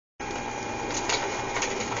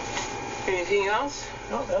Anything else?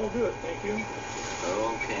 No, that'll do it. Thank you.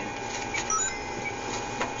 Okay.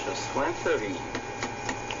 Just 130.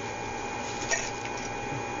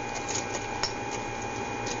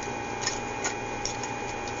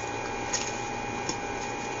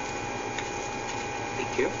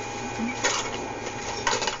 Thank you.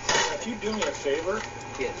 If you do me a favor,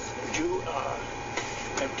 Yes. would you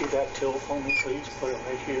empty that till for me, please? Put it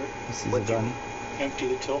right here. This is a gun. Empty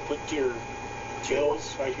the till. Put your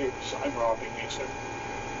bills right here. So I'm robbing you, sir.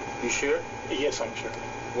 You sure? Yes, I'm sure.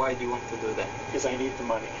 Why do you want to do that? Because I need the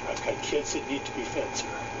money. I've got kids that need to be fed, sir.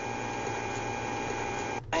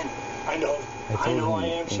 I know. I know I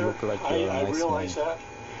am, sir. Like I realize that.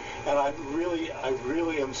 And I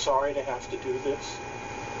really am sorry to have to do this.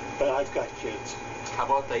 But I've got kids. How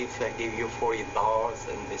about if I give you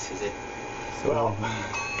 $40 and this is it? Well,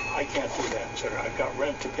 I can't do that, sir. I've got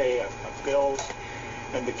rent to pay, I've got bills,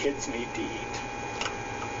 and the kids need to eat.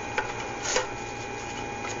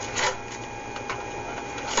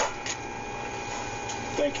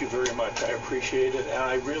 Thank you very much. I appreciate it, and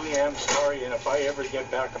I really am sorry, and if I ever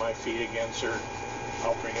get back on my feet again, sir,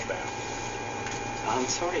 I'll bring it back. I'm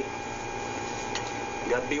sorry.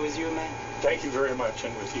 God be with you, man. Thank you very much,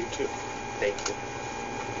 and with you too. Thank you.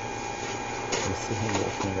 You see him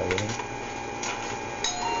walking away.